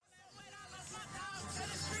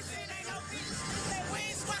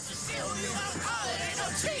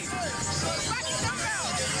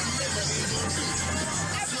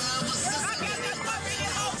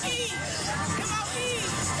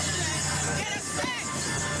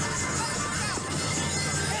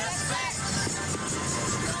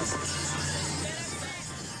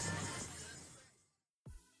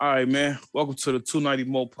All right, man. Welcome to the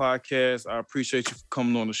 290 Mo podcast. I appreciate you for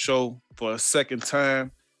coming on the show for a second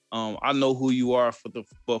time. I know who you are,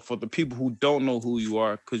 but for the people who don't know who you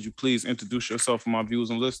are, could you please introduce yourself for my viewers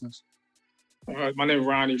and listeners? All right, my name is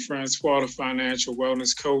Ronnie Francois, the financial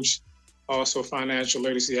wellness coach, also financial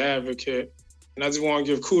literacy advocate. And I just want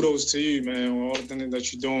to give kudos to you, man, on all the things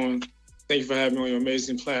that you're doing. Thank you for having me on your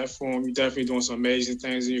amazing platform. You're definitely doing some amazing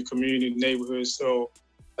things in your community, neighborhood. So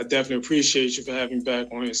I definitely appreciate you for having me back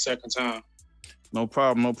on here a second time. No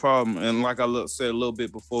problem. And like I said a little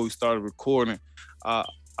bit before we started recording,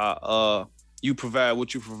 you provide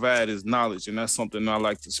what you provide is knowledge, and that's something I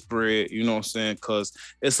like to spread. You know what I'm saying? Because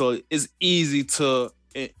it's easy to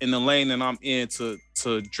in the lane that I'm in to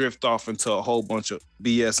drift off into a whole bunch of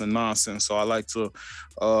BS and nonsense. So I like to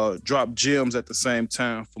drop gems at the same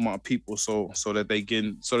time for my people, so that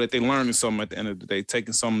they learning something at the end of the day,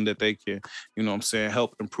 taking something that they can, you know what I'm saying,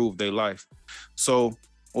 help improve their life. So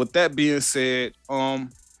with that being said,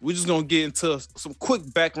 we're just gonna get into some quick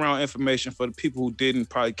background information for the people who didn't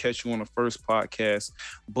probably catch you on the first podcast.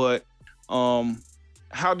 But why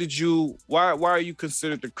are you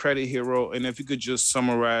considered the credit hero? And if you could just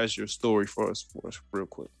summarize your story for us real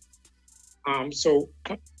quick. So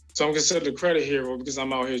I'm considered the credit hero because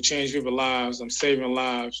I'm out here changing people's lives. I'm saving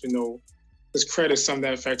lives. You know, this credit is something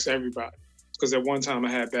that affects everybody. Because at one time I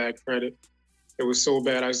had bad credit. It was so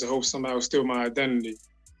bad I used to hope somebody would steal my identity.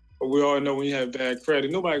 But we all know when you have bad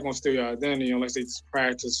credit, nobody's gonna steal your identity unless they just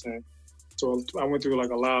practice. And so I went through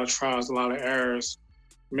like a lot of trials, a lot of errors,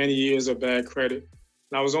 many years of bad credit.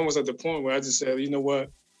 And I was almost at the point where I just said, you know what,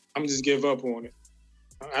 I'm just give up on it.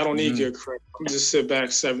 I don't need good credit. I'm just sit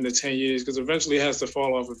back 7 to 10 years because eventually it has to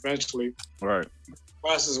fall off eventually. Right. The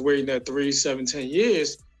process of waiting that 3, 7, 10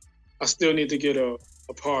 years, I still need to get a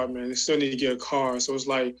apartment. I still need to get a car. So it's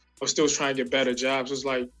like, I'm still trying to get better jobs. It's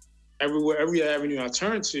like every avenue I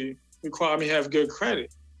turn to require me to have good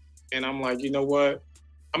credit. And I'm like, you know what?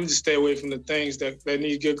 I'm just stay away from the things that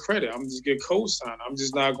need good credit. I'm just get co-sign. I'm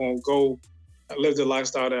just not going to go live the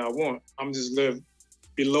lifestyle that I want. I'm just live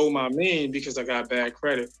below my mean because I got bad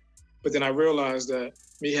credit. But then I realized that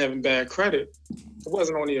me having bad credit, it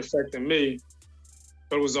wasn't only affecting me,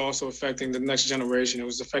 but it was also affecting the next generation. It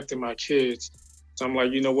was affecting my kids. So I'm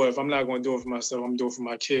like, you know what? If I'm not going to do it for myself, I'm doing it for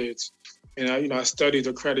my kids. And I studied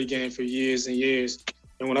the credit game for years and years.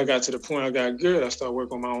 And when I got to the point I got good, I started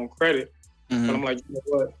working on my own credit. Mm-hmm. But I'm like, you know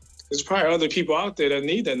what? There's probably other people out there that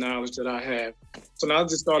need that knowledge that I have. So now I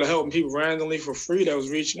just started helping people randomly for free that was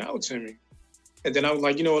reaching out to me. And then I was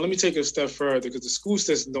like, you know what, let me take it a step further because the school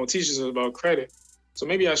system don't teach us about credit. So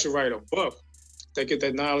maybe I should write a book that get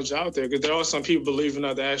that knowledge out there because there are some people, believe it or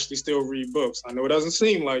not, that actually still read books. I know it doesn't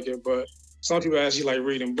seem like it, but some people actually like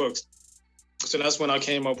reading books. So that's when I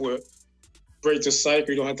came up with Break the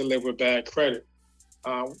Cycle. You don't have to live with bad credit,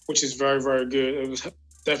 which is very, very good. It was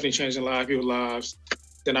definitely changing a lot of people's lives.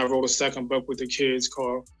 Then I wrote a second book with the kids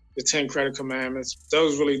called The 10 Credit Commandments. That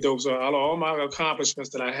was really dope. So out of all my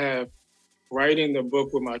accomplishments that I have, writing the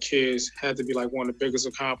book with my kids had to be like one of the biggest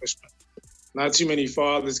accomplishments. Not too many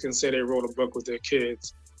fathers can say they wrote a book with their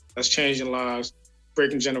kids. That's changing lives,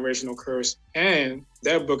 breaking generational curse. And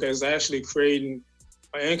that book is actually creating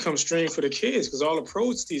an income stream for the kids because all the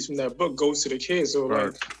proceeds from that book goes to the kids. So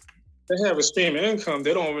like, they have a stream of income.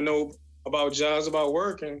 They don't even know about jobs, about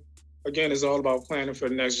working. Again, it's all about planning for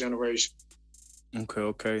the next generation.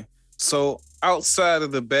 Okay. So outside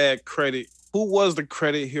of the bad credit, who was the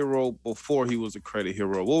credit hero before he was a credit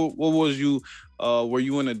hero? What was you? Were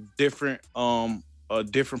you in a different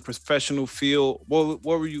professional field? What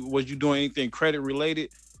were you? Was you doing anything credit related?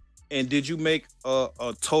 And did you make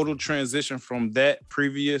a total transition from that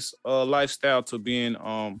previous lifestyle to being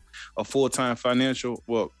a full-time financial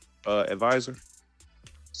advisor?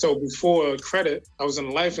 So before credit, I was in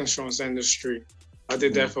the life insurance industry. I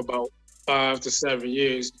did that for about 5 to 7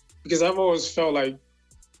 years because I've always felt like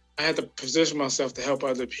I had to position myself to help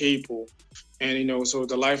other people. And, so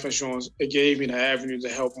the life insurance, it gave me the avenue to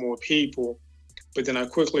help more people. But then I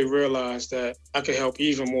quickly realized that I could help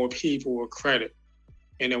even more people with credit.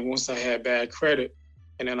 And then once I had bad credit,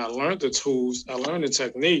 and then I learned the tools, I learned the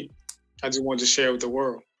technique, I just wanted to share with the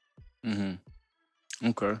world. Mm-hmm.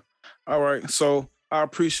 Okay. All right. So I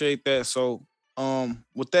appreciate that. So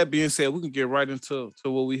with that being said, we can get right into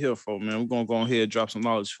what we're here for, man. We're going to go ahead and drop some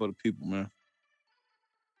knowledge for the people, man.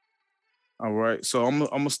 All right. So I'm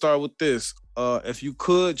going to start with this. If you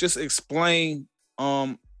could just explain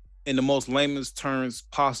in the most layman's terms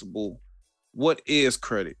possible, what is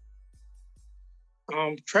credit?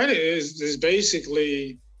 Credit is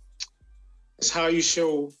basically it's how you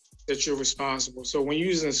show that you're responsible. So when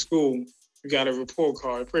you're in school, you got a report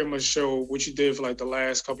card. It pretty much show what you did for like the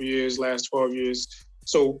last couple of years, last 12 years.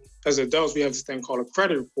 So as adults, we have this thing called a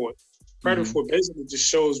credit report. Credit report basically just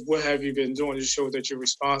shows what have you been doing. It just shows that you're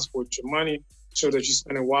responsible with your money, shows that you're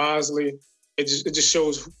spending wisely. It just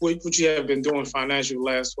shows what you have been doing financially the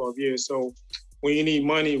last 12 years. So when you need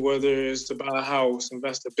money, whether it's to buy a house,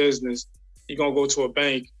 invest in business, you're going to go to a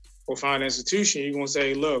bank or finance institution, you're going to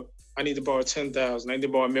say, look, I need to borrow $10,000. I need to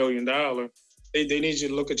borrow $1 million. They need you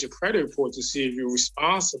to look at your credit report to see if you're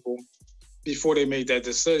responsible before they make that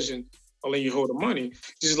decision or let you hold the money.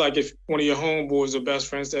 Just like if one of your homeboys or best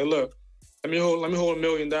friends said, look, let me hold $1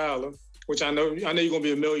 million, which I know you're gonna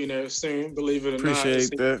be a millionaire soon, believe it or not.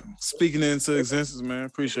 Appreciate that. Speaking into existence, man.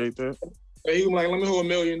 Appreciate that. And he was like, let me hold $1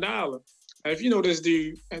 million. And if you know this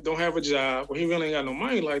dude don't have a job or he really ain't got no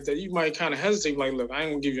money like that, you might kind of hesitate, like, look, I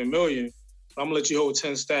ain't gonna give you $1 million. I'm gonna let you hold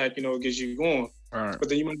 10 stack, get you going. Right. But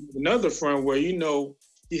then you might have another friend where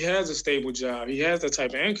he has a stable job, he has that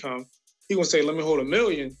type of income. He gonna say, let me hold $1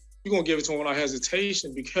 million. You're gonna give it to him without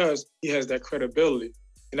hesitation because he has that credibility.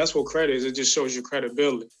 And that's what credit is. It just shows your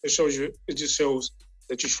credibility. It just shows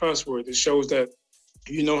that you're trustworthy. It shows that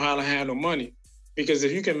you know how to handle money. Because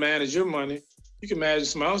if you can manage your money, you can manage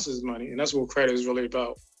someone else's money. And that's what credit is really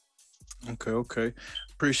about. Okay.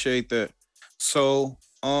 Appreciate that. So,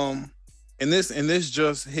 and this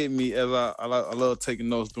just hit me as I love taking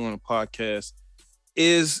notes during the podcast.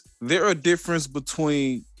 Is there a difference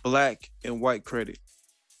between black and white credit?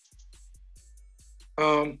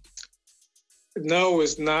 No,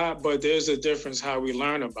 it's not, but there's a difference how we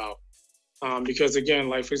learn about. Because again,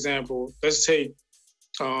 like for example, let's take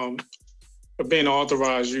being an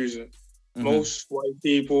authorized user. Mm-hmm. Most white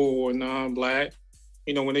people or non-black,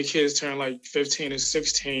 when their kids turn like 15 or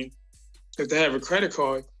 16, if they have a credit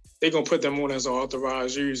card, they're gonna put them on as an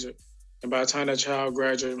authorized user. And by the time that child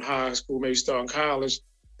graduates from high school, maybe starting college,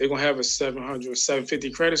 they're gonna have a 700 or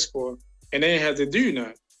 750 credit score, and they ain't have to do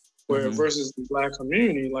nothing. Where versus the black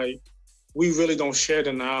community, like, we really don't share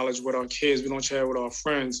the knowledge with our kids. We don't share it with our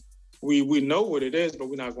friends. We know what it is, but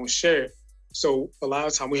we're not going to share it. So a lot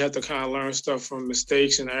of time we have to kind of learn stuff from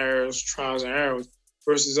mistakes and errors, trials and errors,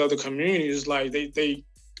 versus other communities, like they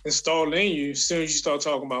install in you as soon as you start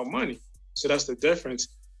talking about money. So that's the difference.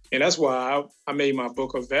 And that's why I made my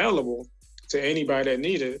book available to anybody that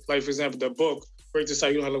needed it. Like, for example, the book, Break This How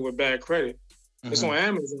You Don't Have to Live With Bad Credit. It's on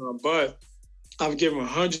Amazon, but I've given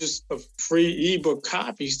hundreds of free ebook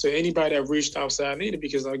copies to anybody that reached out said I need it,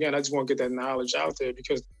 because again, I just want to get that knowledge out there,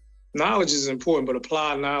 because knowledge is important, but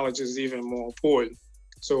applied knowledge is even more important.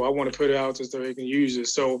 So I want to put it out there so they can use it.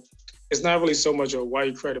 So it's not really so much a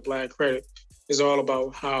white credit, black credit. It's all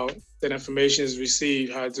about how that information is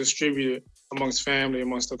received, how it's distributed amongst family,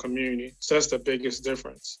 amongst the community. So that's the biggest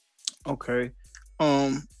difference. Okay.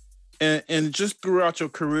 And just throughout your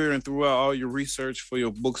career and throughout all your research for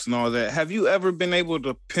your books and all that, have you ever been able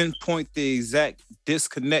to pinpoint the exact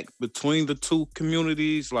disconnect between the two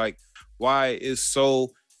communities? Like, why it's so,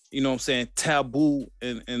 taboo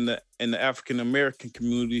in the African American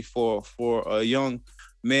community for a young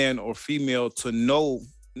man or female to know,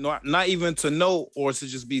 not even to know, or to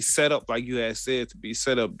just be set up, like you had said, to be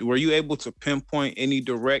set up? Were you able to pinpoint any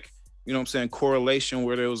direct, correlation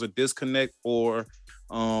where there was a disconnect, or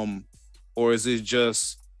is it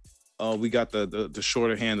just we got the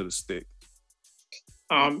shorter hand of the stick?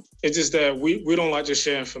 It's just that we don't like to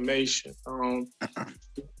share information.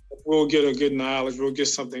 We'll get a good knowledge, we'll get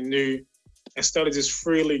something new, instead of just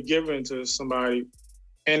freely giving to somebody.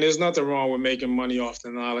 And there's nothing wrong with making money off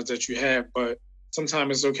the knowledge that you have, but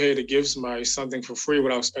sometimes it's okay to give somebody something for free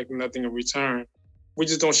without expecting nothing in return. We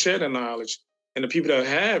just don't share the knowledge. And the people that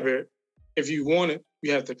have it, if you want it,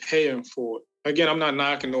 you have to pay them for it. Again, I'm not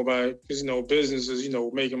knocking nobody, because, businesses,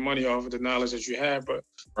 making money off of the knowledge that you have, but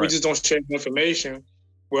we just don't share information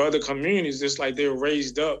where other communities, it's like they're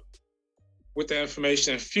raised up with the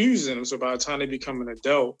information infused in them. So by the time they become an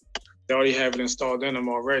adult, they already have it installed in them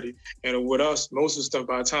already. And with us, most of the stuff,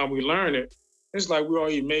 by the time we learn it, it's like we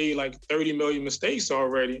already made like 30 million mistakes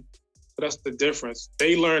already. But that's the difference.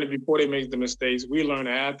 They learn it before they make the mistakes. We learn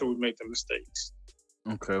it after we make the mistakes.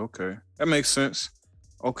 Okay. That makes sense.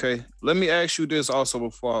 Okay, let me ask you this also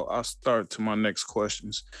before I start to my next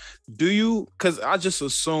questions. Because I just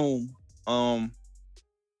assume a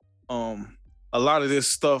lot of this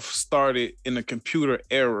stuff started in the computer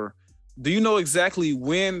era. Do you know exactly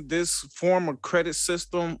when this form of credit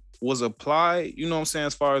system was applied? You know what I'm saying?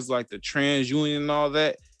 As far as like the TransUnion and all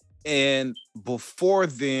that. And before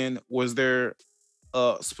then, was there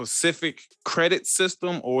a specific credit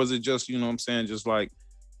system, or was it just, just like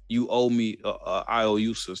you owe me a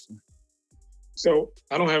IOU system? So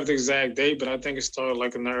I don't have the exact date, but I think it started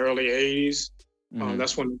like in the early '80s.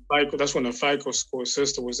 That's when the FICO score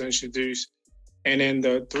system was introduced, and then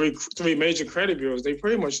the three major credit bureaus,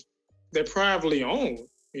 they're privately owned.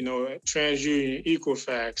 You know, TransUnion,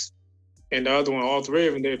 Equifax, and the other one, all three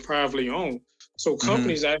of them, they're privately owned. So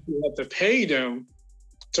companies actually have to pay them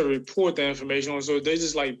to report the information on. So they're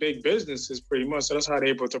just like big businesses, pretty much. So that's how they're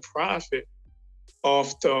able to profit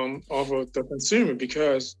off of the consumer,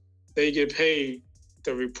 because they get paid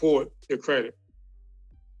to report your credit.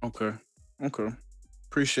 Okay.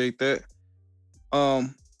 Appreciate that.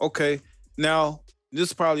 Okay. Now, this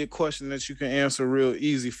is probably a question that you can answer real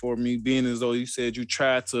easy for me, being as though you said you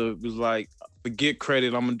tried to was like, forget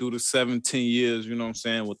credit, I'm gonna do the 17 years, you know what I'm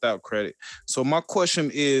saying, without credit. So my question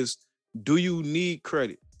is, do you need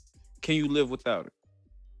credit? Can you live without it?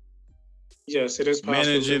 Yes, it is possible.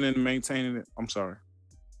 Managing and maintaining it. I'm sorry.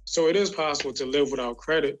 So it is possible to live without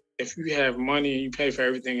credit if you have money and you pay for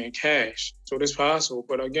everything in cash. So it is possible.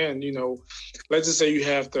 But again, you know, let's just say you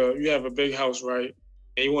have a big house, right?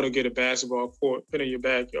 And you want to get a basketball court put in your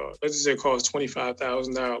backyard. Let's just say it costs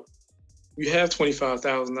 $25,000. You have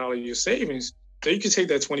 $25,000 in your savings, so you can take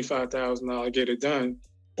that $25,000, get it done.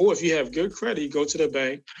 Or if you have good credit, you go to the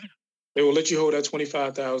bank. They will let you hold that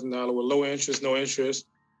 $25,000 with low interest, no interest.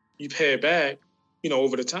 You pay it back, you know,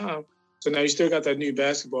 over the time. So now you still got that new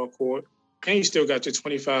basketball court, and you still got your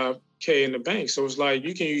 $25K in the bank. So it's like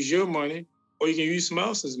you can use your money, or you can use someone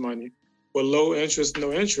else's money with low interest,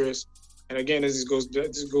 no interest. And again, this goes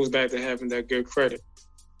back to having that good credit.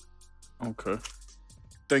 Okay.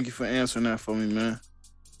 Thank you for answering that for me, man.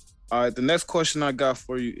 All right, the next question I got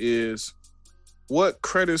for you is, what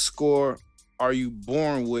credit score are you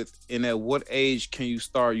born with, and at what age can you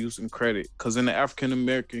start using credit? Because in the African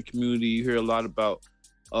American community, you hear a lot about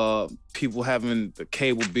people having the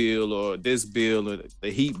cable bill or this bill or the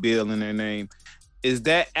heat bill in their name. Is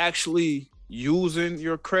that actually using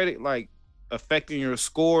your credit, like affecting your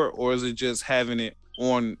score, or is it just having it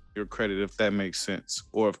on your credit, if that makes sense?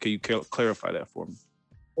 Or can you clarify that for me?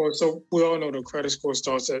 Well, so we all know the credit score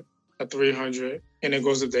starts at 300 and it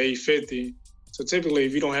goes up to 850. So typically,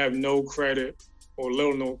 if you don't have no credit or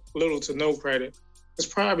little to no credit, it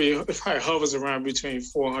probably hovers around between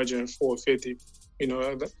 400 and 450. You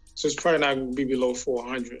know, so it's probably not going to be below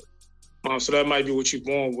 400. So that might be what you're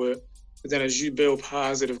born with. But then as you build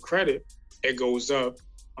positive credit, it goes up.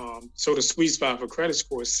 So the sweet spot for credit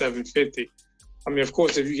score is 750. I mean, of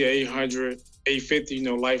course, if you get 800, 850, you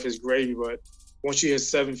know, life is gravy. But once you hit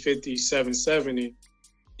 750, 770,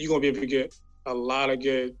 you're going to be able to get a lot of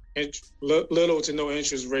good, little to no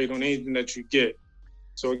interest rate on anything that you get.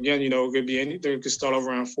 So again, you know, it could be anything. It could start off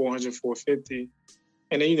around 400, 450.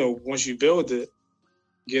 And then, you know, once you build it,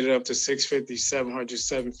 get it up to 650, 700,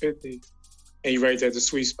 750, and you're right there at the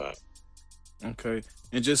sweet spot. Okay.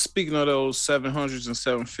 And just speaking of those 700s and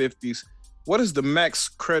 750s, what is the max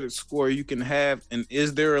credit score you can have? And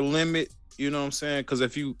is there a limit? You know what I'm saying? Because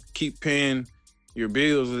if you keep paying your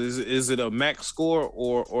bills, is it a max score,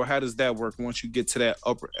 or how does that work once you get to that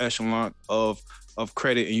upper echelon of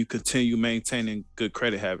credit and you continue maintaining good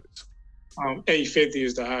credit habits? 850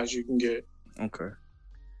 is the highest you can get. Okay.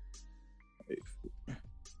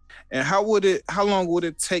 And how long would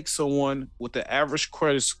it take someone with the average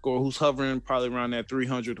credit score who's hovering probably around that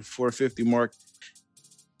 300 to 450 mark?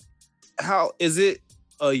 How is it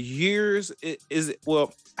a year's?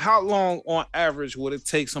 How long on average would it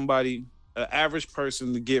take somebody, an average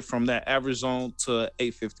person, to get from that average zone to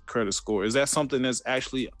 850 credit score? Is that something that's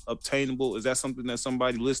actually obtainable? Is that something that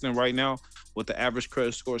somebody listening right now with the average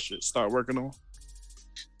credit score should start working on?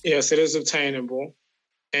 Yes, it is obtainable.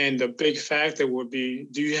 And the big factor would be,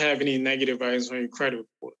 do you have any negative items on your credit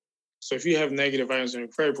report? So if you have negative items on your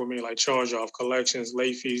credit report, meaning like charge-off, collections,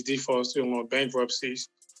 late fees, defaults, student loan, bankruptcies,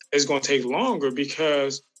 it's going to take longer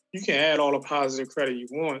because you can add all the positive credit you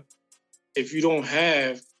want. If you don't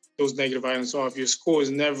have those negative items off, your score is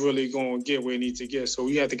never really going to get where it needs to get. So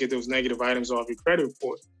you have to get those negative items off your credit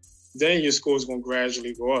report. Then your score is going to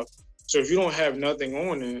gradually go up. So if you don't have nothing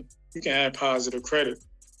on it, you can add positive credit.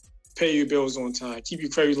 Pay your bills on time, keep your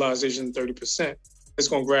credit utilization 30%, it's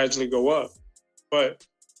going to gradually go up. But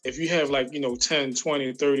if you have 10,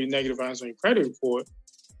 20, 30 negative items on your credit report,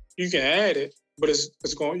 you can add it, but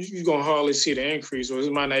you're going to hardly see the increase, or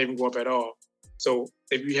it might not even go up at all. So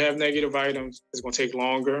if you have negative items, it's going to take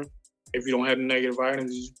longer. If you don't have the negative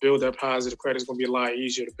items, you build that positive credit, it's going to be a lot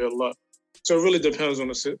easier to build up. So it really depends on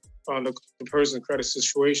the person's credit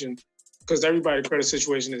situation, because everybody's credit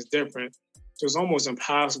situation is different. So it's almost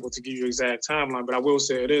impossible to give you an exact timeline, but I will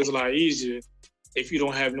say it is a lot easier if you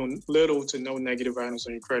don't have little to no negative items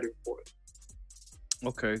on your credit report.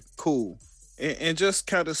 Okay, cool. And just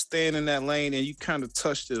kind of staying in that lane, and you kind of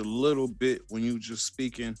touched it a little bit when you just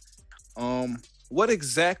speaking. What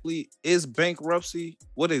exactly is bankruptcy?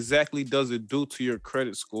 What exactly does it do to your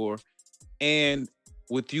credit score? And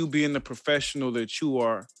with you being the professional that you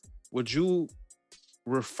are, would you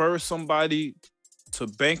refer somebody to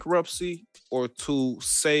bankruptcy or to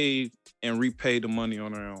save and repay the money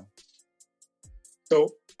on their own? So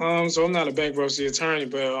I'm not a bankruptcy attorney,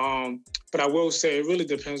 but I will say it really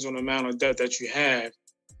depends on the amount of debt that you have,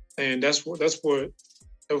 and that's what it would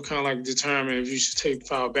kind of like determine if you should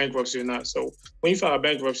file bankruptcy or not. So when you file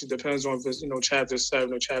bankruptcy, it depends on if it's Chapter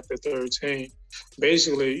 7 or Chapter 13.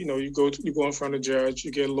 Basically, you go in front of the judge,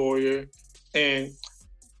 you get a lawyer, and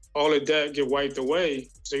all the debt get wiped away,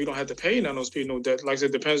 so you don't have to pay none of those people no debt. Like I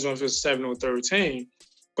said, it depends on if it's 7 or 13.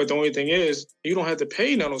 But the only thing is, you don't have to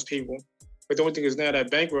pay none of those people. But the only thing is now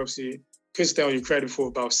that bankruptcy could stay on your credit for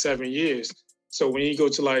about 7 years. So when you go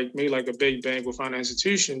to maybe a big bank or financial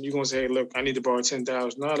institution, you're gonna say, hey, look, I need to borrow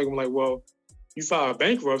 $10,000. I'm like, well, you filed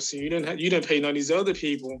bankruptcy. You didn't pay none of these other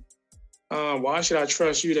people. Why should I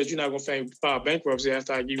trust you that you're not gonna file bankruptcy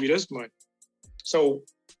after I give you this money? So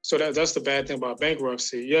that's the bad thing about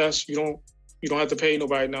bankruptcy. Yes, you don't have to pay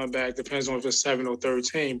nobody nothing back. Depends on if it's 7 or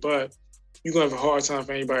 13, but you're gonna have a hard time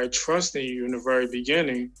for anybody trusting you in the very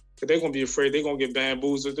beginning. Because they're gonna be afraid they're gonna get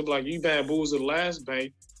bamboozled. They'll be like, you bamboozled the last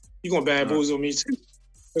bank, you're gonna bamboozle me too.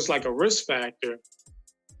 It's like a risk factor,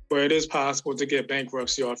 but it is possible to get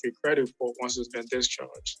bankruptcy off your credit report once it's been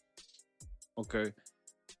discharged. Okay.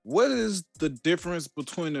 What is the difference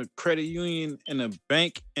between a credit union and a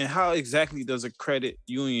bank, and how exactly does a credit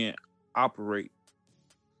union operate?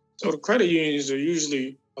 So the credit unions are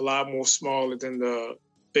usually a lot more smaller than the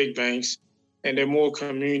big banks, and they're more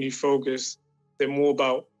community focused. They're more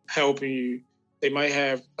about helping you. They might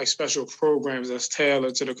have special programs that's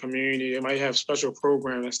tailored to the community. They might have special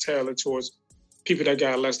programs that's tailored towards people that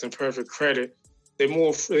got less than perfect credit.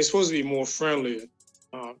 They're supposed to be more friendly.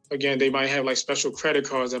 Again, they might have special credit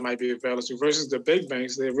cards that might be available to versus the big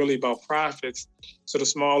banks. They're really about profits. So the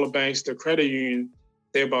smaller banks, the credit union,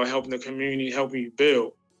 they're about helping the community, helping you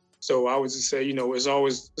build. So I would just say, it's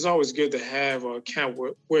always good to have an account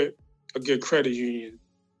with a good credit union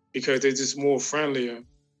because they're just more friendlier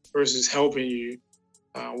versus helping you.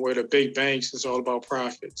 Where the big banks, it's all about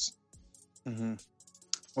profits. Mm-hmm.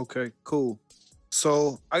 Okay, cool.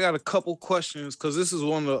 So I got a couple questions because this is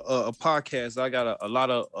one of a podcast. I got a lot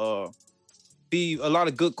of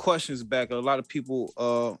good questions back. A lot of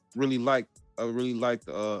people really liked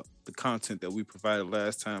the content that we provided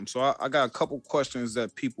last time. So I got a couple questions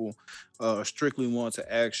that people strictly want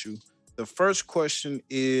to ask you. The first question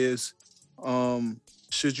is,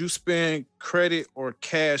 should you spend credit or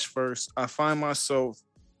cash first? I find myself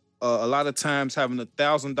a lot of times having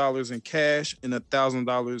 $1,000 in cash and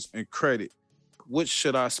 $1,000 in credit. Which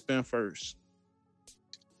should I spend first?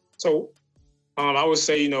 So I would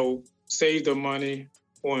say, save the money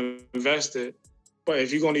or invest it. But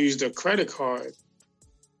if you're going to use the credit card,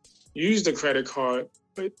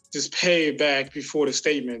 but just pay it back before the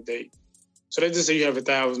statement date. So let's just say you have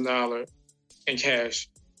 $1,000 in cash,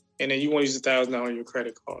 and then you want to use $1,000 on your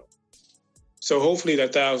credit card. So hopefully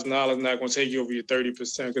that $1,000 is not going to take you over your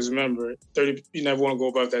 30%. Because remember, you never want to go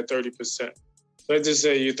above that 30%. Let's just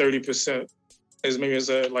say your 30% is maybe it's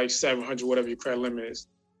like 700, whatever your credit limit is.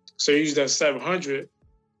 So you use that 700,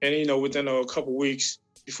 and within a couple weeks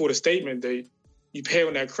before the statement date, you pay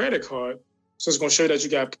on that credit card. So it's going to show that you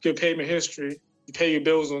got good payment history. You pay your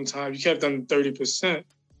bills on time. You kept them 30%,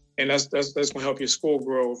 and that's going to help your score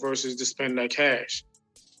grow versus just spending that cash.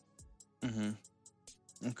 Mm-hmm.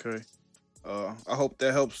 Okay. I hope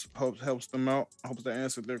that helps them out. I hope that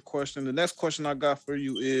answered their question. The next question I got for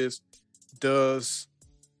you is, does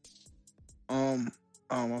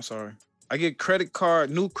I'm sorry. I get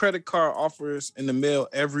new credit card offers in the mail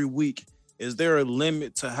every week. Is there a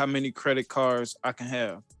limit to how many credit cards I can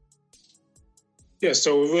have? Yeah,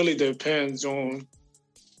 so it really depends on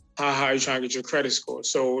how high you're trying to get your credit score.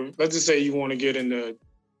 So let's just say you want to get in the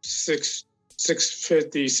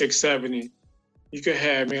 650, 670. You could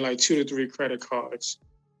have maybe like 2 to 3 credit cards.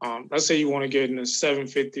 Let's say you want to get in the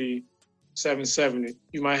 750, 770.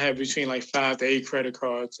 You might have between like 5 to 8 credit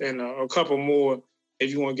cards and a couple more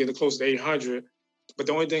if you want to get close to 800. But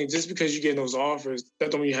the only thing, just because you're getting those offers,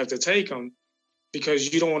 that don't mean you have to take them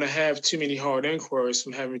because you don't want to have too many hard inquiries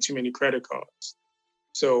from having too many credit cards.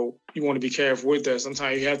 So you want to be careful with that.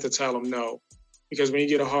 Sometimes you have to tell them no because when you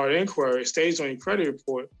get a hard inquiry, it stays on your credit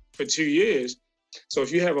report for 2 years. So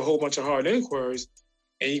if you have a whole bunch of hard inquiries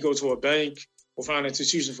and you go to a bank or financial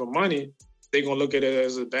institution for money, they're going to look at it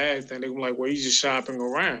as a bad thing. They're going to be like, well, you're just shopping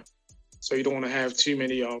around. So you don't want to have too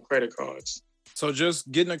many credit cards. So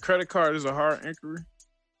just getting a credit card is a hard inquiry?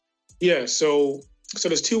 Yeah, so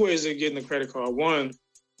there's two ways of getting a credit card. One,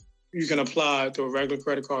 you can apply to a regular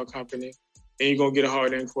credit card company and you're gonna get a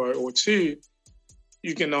hard inquiry. Or two,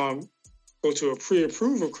 you can go to a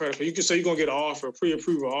pre-approval credit card. You're gonna get an offer, a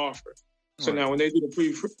pre-approval offer. So now when they do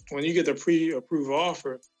when you get the pre-approval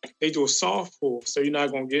offer, they do a soft pull, so you're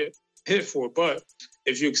not gonna get hit for it. But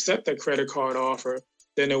if you accept that credit card offer,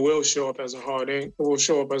 then it will show up as a hard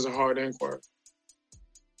inquiry.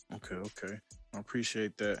 Okay. I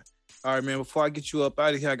appreciate that. All right, man. Before I get you up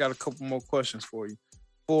out of here, I got a couple more questions for you.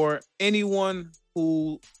 For anyone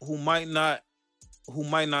who might not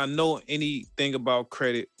know anything about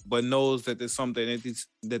credit, but knows that there's something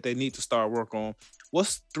that they need to start work on,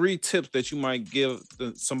 what's 3 tips that you might give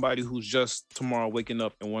somebody who's just tomorrow waking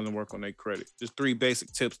up and want to work on their credit? Just 3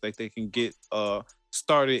 basic tips that they can get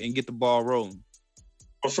started and get the ball rolling.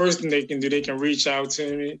 Well, first thing they can do, they can reach out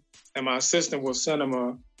to me, and my assistant will send them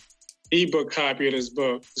a ebook copy of this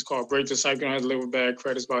book. It's called Break the Cycle on How to Live with Bad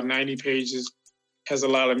Credit. It's about 90 pages, has a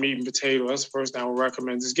lot of meat and potato. That's the first thing I would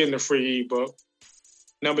recommend, just getting a free ebook.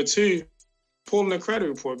 Number 2, pulling a credit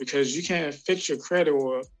report, because you can't fix your credit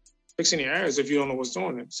or fix any errors if you don't know what's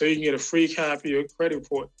on it. So you can get a free copy of credit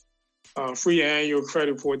report,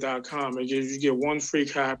 freeannualcreditreport.com. You get 1 free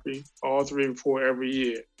copy, all 3 report every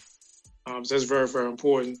year. So that's very, very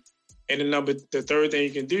important. And the third thing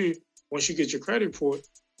you can do, once you get your credit report,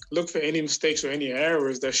 look for any mistakes or any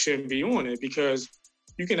errors that shouldn't be on it, because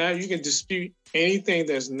you can dispute anything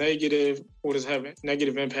that's negative or does have a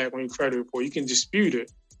negative impact on your credit report. You can dispute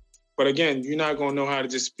it. But again, you're not going to know how to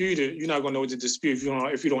dispute it. You're not going to know what to dispute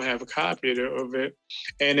if you don't have a copy of it.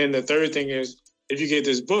 And then the third thing is, if you get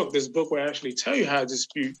this book will actually tell you how to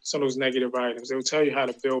dispute some of those negative items. It will tell you how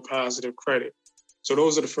to build positive credit. So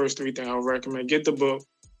those are the first 3 things I would recommend. Get the book,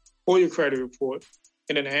 pull your credit report,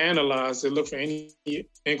 and then analyze it. Look for any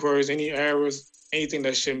inquiries, any errors, anything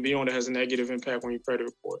that shouldn't be on that has a negative impact on your credit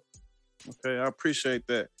report. Okay, I appreciate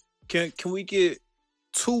that. Can we get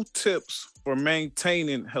 2 tips for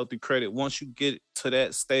maintaining healthy credit once you get to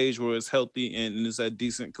that stage where it's healthy and it's at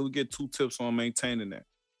decent? Can we get 2 tips on maintaining that?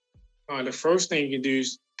 The first thing you can do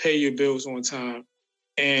is pay your bills on time.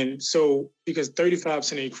 And so, because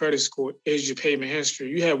 35% of your credit score is your payment history,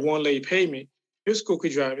 you have 1 late payment, your score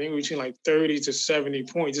could drop anywhere between like 30 to 70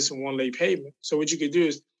 points just in 1 late payment. So what you could do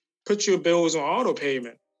is put your bills on auto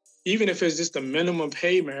payment. Even if it's just a minimum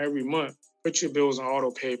payment every month, put your bills on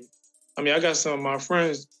auto payment. I mean, I got some of my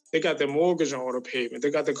friends, they got their mortgage on auto payment.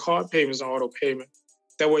 They got their car payments on auto payment.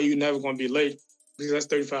 That way you're never going to be late, because that's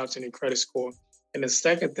 35% of your credit score. And the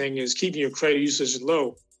second thing is keeping your credit usage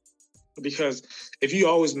low. Because if you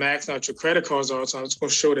always max out your credit cards all the time, it's going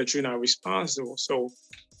to show that you're not responsible. So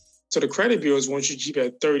the credit bills, once you keep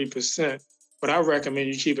at 30%, but I recommend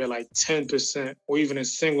you keep it like 10% or even in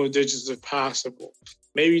single digits if possible.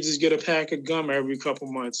 Maybe just get a pack of gum every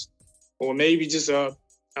couple months, or maybe just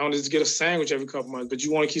get a sandwich every couple months. But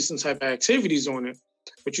you want to keep some type of activities on it,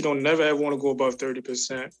 but you don't never ever want to go above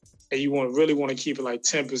 30%, and you really want to keep it like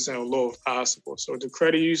 10% or lower if possible. So the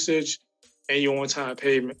credit usage and your on-time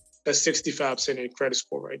payment, that's 65% of your credit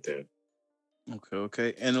score right there.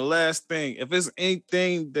 Okay. And the last thing, if it's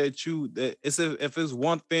anything if it's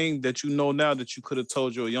one thing that you know now that you could have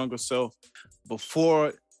told your younger self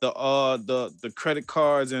before the credit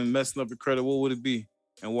cards and messing up your credit, what would it be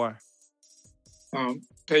and why?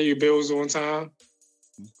 Pay your bills on time.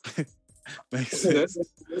 Makes sense.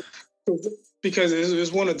 Because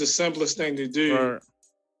it's one of the simplest things to do, right,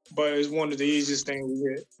 but it's one of the easiest things to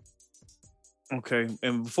get. Okay,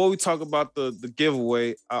 and before we talk about the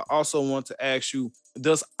giveaway, I also want to ask you,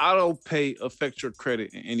 does auto pay affect your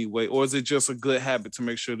credit in any way, or is it just a good habit to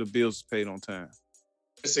make sure the bills is paid on time?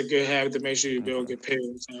 It's a good habit to make sure your bill get paid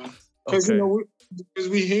on time. Because because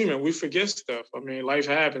we human, we forget stuff. I mean, life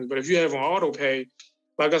happens. But if you have an auto pay,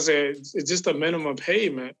 like I said, it's just a minimum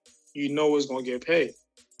payment. You know it's gonna get paid.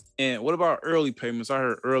 And what about early payments? I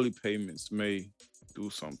heard early payments may do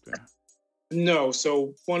something. No.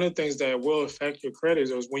 So one of the things that will affect your credit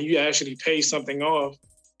is when you actually pay something off,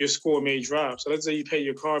 your score may drop. So let's say you pay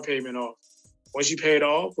your car payment off. Once you pay it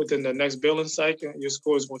off, within the next billing cycle, your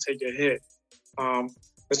score is going to take a hit.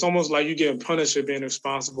 It's almost like you're getting punished for being a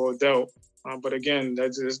responsible adult. But again,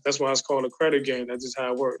 that's why it's called a credit game. That's just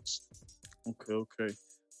how it works. Okay.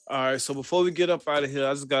 All right. So before we get up out of here,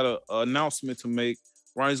 I just got an announcement to make.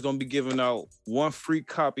 Ronnie's going to be giving out 1 free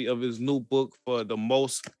copy of his new book for the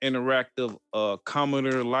most interactive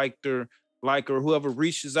commenter, liker, whoever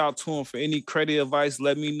reaches out to him for any credit advice,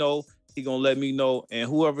 let me know. He going to let me know. And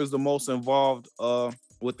whoever's the most involved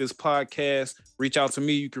with this podcast, reach out to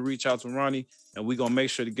me. You can reach out to Ronnie, and we're gonna make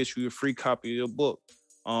sure to get you a free copy of your book.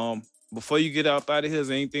 Before you get out of here, is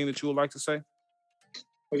there anything that you would like to say?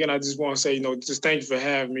 Again, I just want to say, just thank you for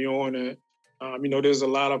having me on it. There's a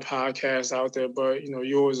lot of podcasts out there, but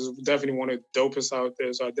yours is definitely one of the dopest out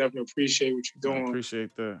there. So I definitely appreciate what you're doing. I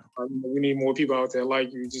appreciate that. We need more people out there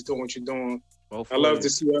like you, just doing what you're doing. I love to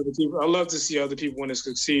see other people. I love to see other people when they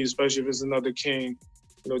succeed, especially if it's another king.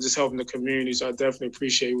 Just helping the community. So I definitely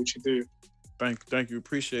appreciate what you do. Thank you.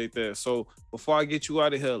 Appreciate that. So before I get you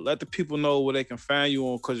out of here, let the people know where they can find you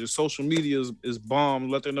on, because your social media is bomb.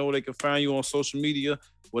 Let them know where they can find you on social media,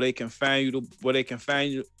 where they can find you,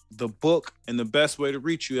 the book, and the best way to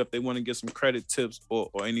reach you if they want to get some credit tips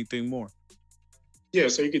or anything more. Yeah,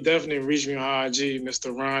 so you can definitely reach me on IG,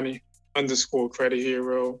 Mr. Ronnie _Credit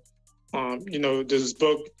Hero. This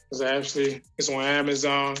book it's on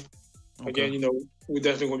Amazon. Okay. Again, we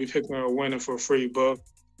definitely gonna be picking a winner for a free book.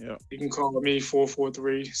 Yeah. You can call me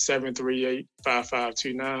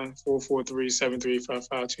 443-738-5529,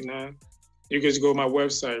 443-738-5529. You can just go to my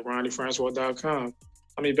website, RonnieFrancois.com.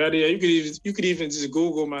 I mean, better yet, you could even just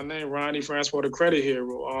Google my name, Ronnie Francois, the Credit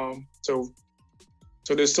Hero. So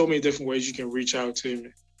there's so many different ways you can reach out to me.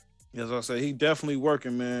 As I said, he definitely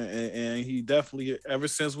working, man, and he definitely, ever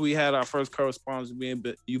since we had our first correspondence,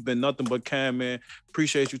 you've been nothing but kind, man.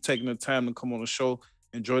 Appreciate you taking the time to come on the show.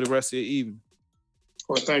 Enjoy the rest of your evening.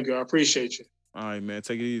 Well, thank you. I appreciate you. All right, man.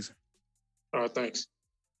 Take it easy. All right, thanks.